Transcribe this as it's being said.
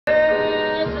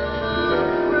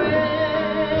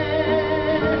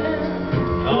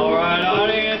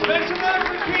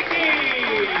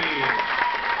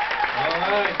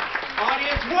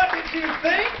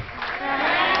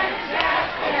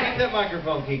that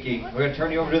microphone, Kiki. We're going to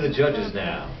turn you over to the judges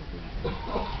now.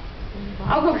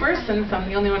 I'll go first since I'm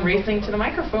the only one racing to the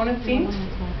microphone, it seems.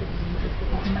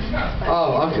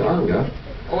 Oh, I can go.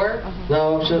 Or?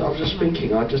 No, I was just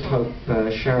thinking, I just hope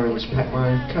Sharon's packed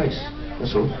my case.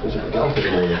 That's all, because I get off in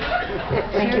the morning.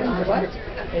 Thank you. What?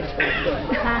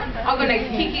 I'll go next.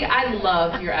 Kiki, I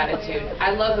love your attitude.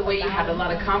 I love the way you had a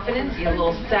lot of confidence. You had a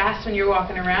little sass when you were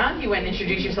walking around. You went and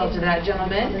introduced yourself to that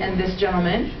gentleman and this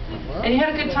gentleman. And you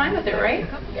had a good time with it, right?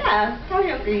 Yeah,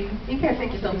 I agree. You can't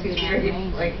take yourself too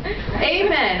seriously.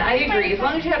 Amen. I agree. As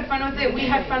long as you had fun with it, we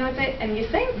had fun with it, and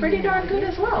you sang pretty darn good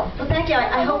as well. Well, thank you.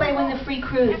 I hope I win the free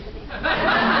cruise. Well,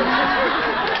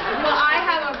 I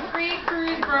have a free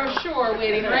cruise brochure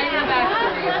waiting right in the back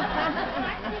for you.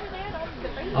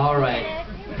 All right.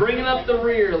 Bringing up the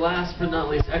rear, last but not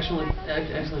least. Excellent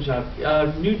job.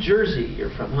 New Jersey you're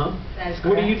from, huh? That is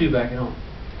correct. What do you do back at home?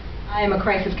 I am a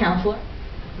crisis counselor.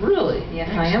 Really? Yes,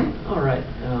 I am. All right.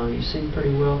 You sing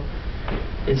pretty well.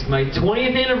 It's my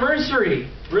 20th anniversary.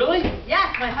 Really?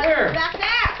 Yes, my husband's back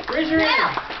there. Raise your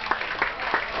hand.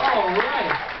 All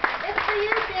right. It's for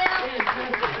you, Sam.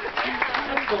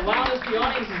 That's the loudest the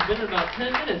audience has been in about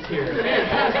 10 minutes here.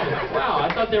 Fantastic. Wow, I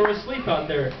thought they were asleep out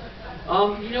there.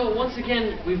 You know, once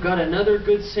again, we've got another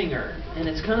good singer, and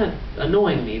it's kind of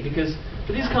annoying me because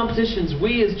for these competitions,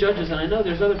 we as judges, and I know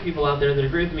there's other people out there that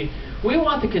agree with me, we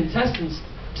want the contestants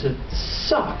to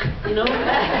suck, you know?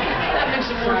 That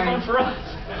makes it more fun for us.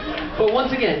 But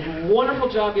once again, wonderful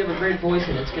job. You have a great voice,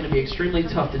 and it's going to be extremely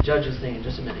tough to judge this thing in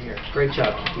just a minute here. Great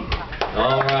job, Kiki.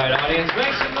 All right, audience,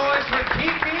 make some noise for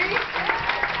Kiki.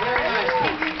 Very nice.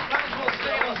 Kiki, might as well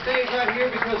stay on stage right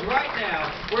here because right now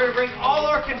we're going to bring all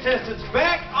our contestants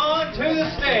back onto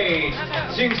the stage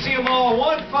so you can see them all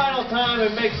one final time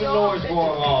and make some noise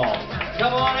for them all.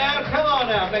 Come on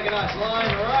out, make a nice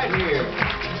line right here.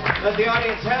 Let the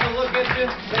audience have a look at you,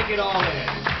 take it all in.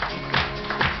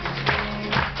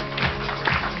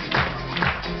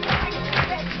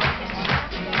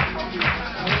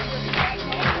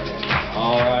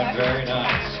 All right, very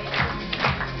nice.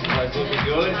 That's looking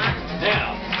good.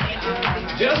 Now,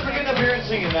 just for getting up here and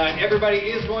singing tonight, everybody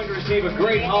is going to receive a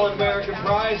great All-American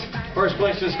prize. First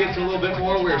place just gets a little bit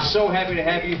more. We're so happy to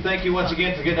have you. Thank you once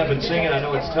again for getting up and singing. I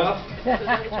know it's tough.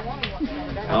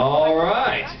 All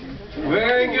right.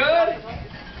 Very good.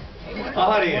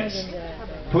 Audience,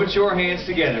 put your hands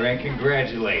together and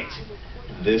congratulate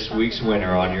this week's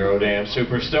winner on Eurodam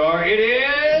Superstar. It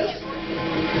is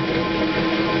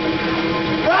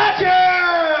Roger!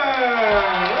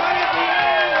 Right at the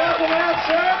end. Welcome out,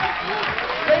 sir.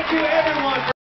 Thank you, everyone, for